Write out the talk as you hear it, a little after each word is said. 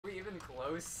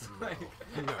close? No. Like,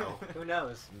 No. Who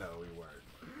knows? No, we weren't.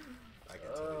 I can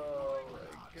tell oh you.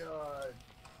 my god.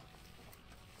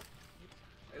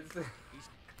 It's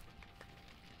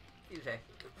PJ,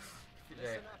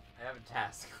 I have a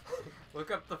task. Look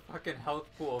up the fucking health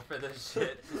pool for this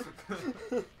shit.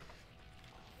 It's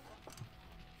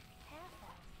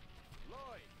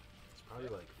probably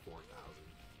like 4,000.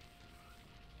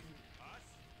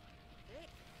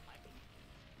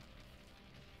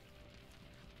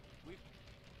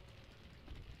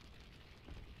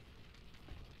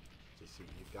 JC,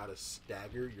 you've got to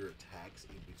stagger your attacks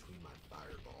in between my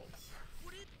fireballs.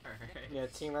 Alright. Yeah,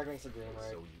 teamwork makes the dream work.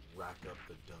 So you rack up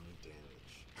the dummy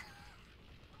damage.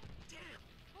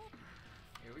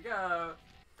 Here we go.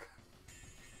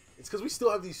 It's because we still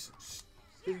have these.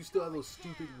 You still have those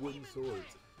stupid wooden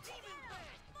swords.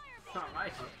 Not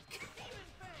my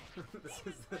this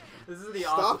is the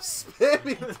Stop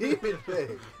spamming Demon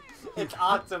Thing. It's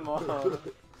optimal.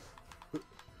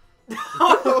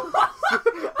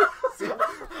 See,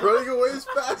 running away is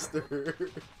faster.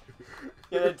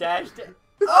 Yeah, the dash.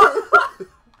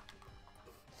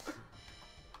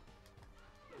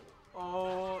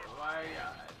 Oh my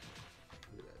god.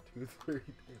 Yeah,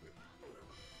 230 damage.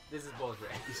 This is bullshit.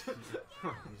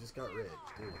 You just got red.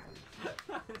 Deal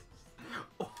with it.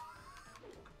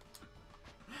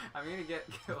 I'm gonna get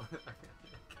killed.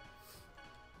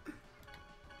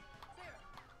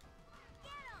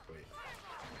 Wait.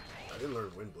 I didn't learn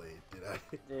Windblade, did I?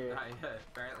 Dude, Not yet.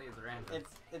 Apparently it's random.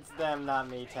 it's them, not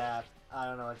me, Tap. I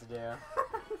don't know what to do.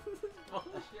 This is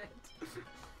bullshit.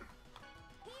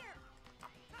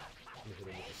 I'm gonna hit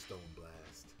him with a stone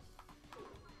blast.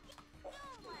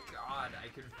 God, I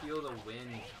could feel the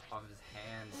wind of his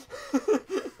hand.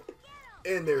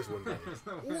 And there's Windblade.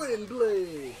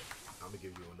 Windblade! I'm gonna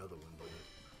give you another Windblade.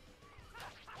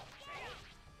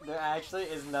 There actually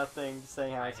is nothing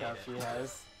saying how much health she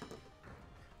has.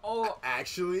 Oh,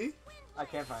 Actually? I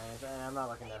can't find it, and I'm not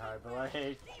looking that hard, but like...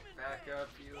 back up,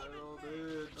 you little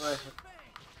dude.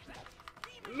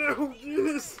 No,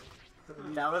 yes!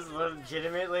 That was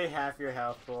legitimately half your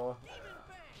health pool.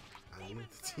 I need the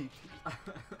TP. Or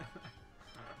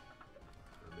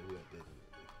maybe I didn't.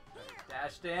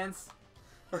 Dash dance.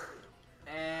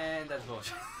 And that's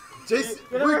bullshit. Jason,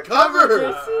 You're gonna recover!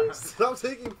 recover, Stop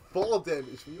taking fall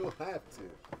damage. You don't have to.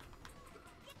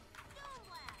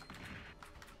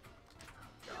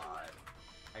 God.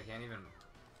 I can't even.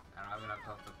 I don't have enough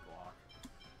health to block.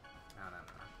 No.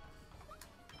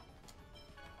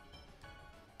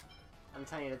 I'm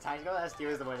telling you, the tactical SD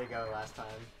was the way to go last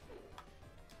time.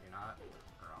 You're not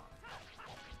wrong.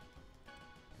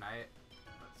 Can I?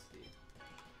 Let's see.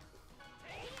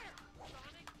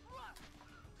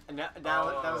 And that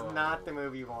was not the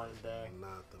move you wanted there.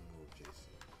 Not the move,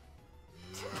 Jason.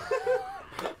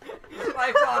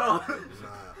 Life bottle!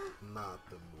 Not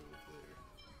the move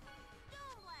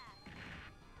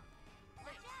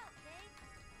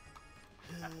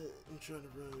there. I'm trying to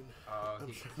run. Oh, I'm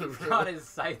he trying to got run. his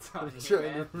sights on I'm you, trying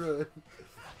man. to run.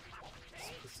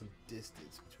 Let's put some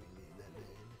distance between me and that man.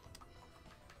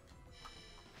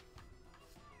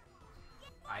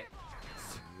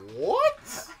 What?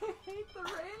 I hate the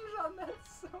range on that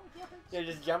so much. Yeah,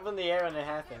 just jump in the air when it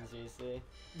happens, JC.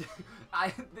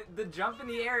 The jump in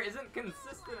the air isn't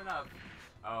consistent enough.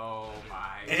 Oh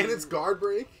my. And it's guard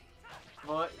break?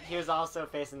 Well, he was also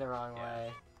facing the wrong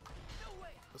way.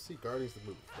 Let's see Guardians the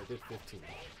move. I did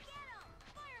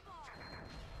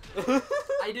 15.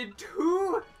 I did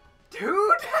two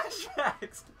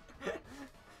dashbacks.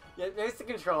 Yeah, it's the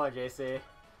controller, JC. And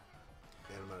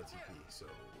I'm out of TP, so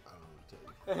I don't know what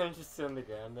to tell you. Just sit on the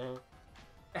ground there.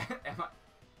 Am I?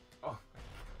 Oh. I'll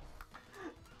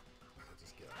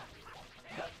just get out of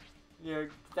here. Yeah,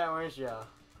 that orange shell.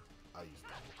 I used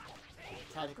them.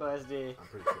 Tactical SD. I'm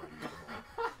pretty sure I used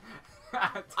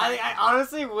them I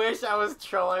honestly wish I was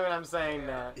trolling when I'm saying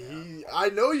that. all. I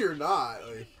know you're not,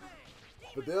 like,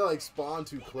 but they like spawn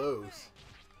too close.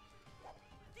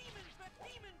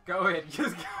 Go ahead,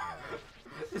 just go.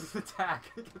 Just attack.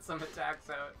 Get some attacks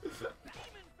out.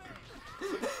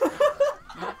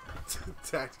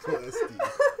 Tactical SD.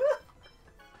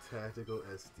 Tactical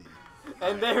SD.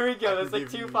 And there we I go. That's can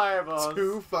like give 2 you fireballs.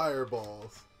 2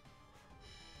 fireballs.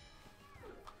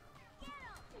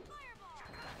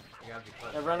 You gotta be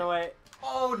close. Now run away.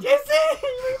 Oh, JC!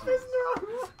 You missed the wrong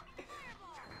one.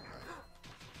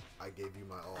 I gave you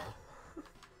my all.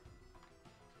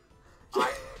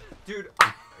 Dude,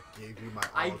 I gave you my all.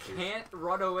 I JC. can't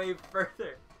run away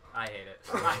further. I hate it.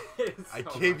 I hate it I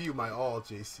so gave much. you my all,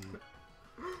 JC.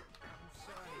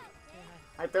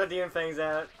 I throw Demon Fangs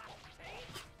out.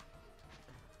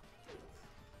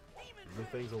 Demon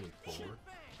Fang's only 4.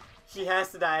 She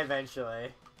has to die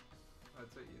eventually.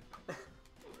 That's what you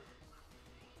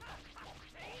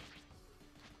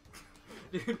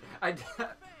think. Dude,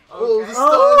 okay. Oh, the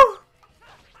Oh!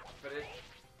 But it...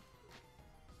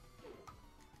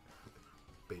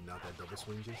 Baiting out that double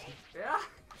swing, Jason. Yeah.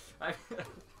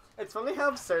 It's funny how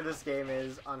absurd this game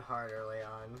is on hard early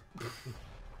on.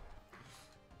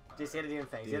 Jesse had a demon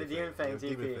fangs. You had a demon fangs, You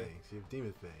have TP. demon fangs. You have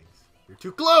demon fangs. You're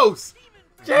too close!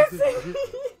 Jesse!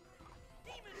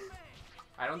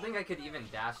 I don't think I could even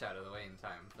dash out of the way in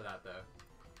time for that, though.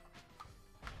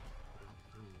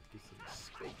 Get some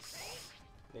space.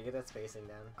 Yeah, get that spacing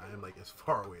down. I am like as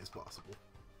far away as possible.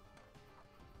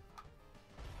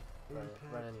 Run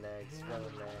in there, just run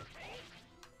in there.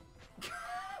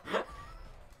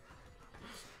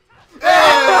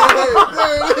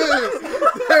 There it is!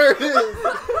 There it is!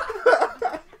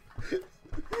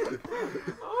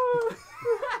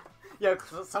 Yo,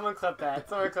 someone clip that.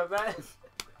 Someone clip that.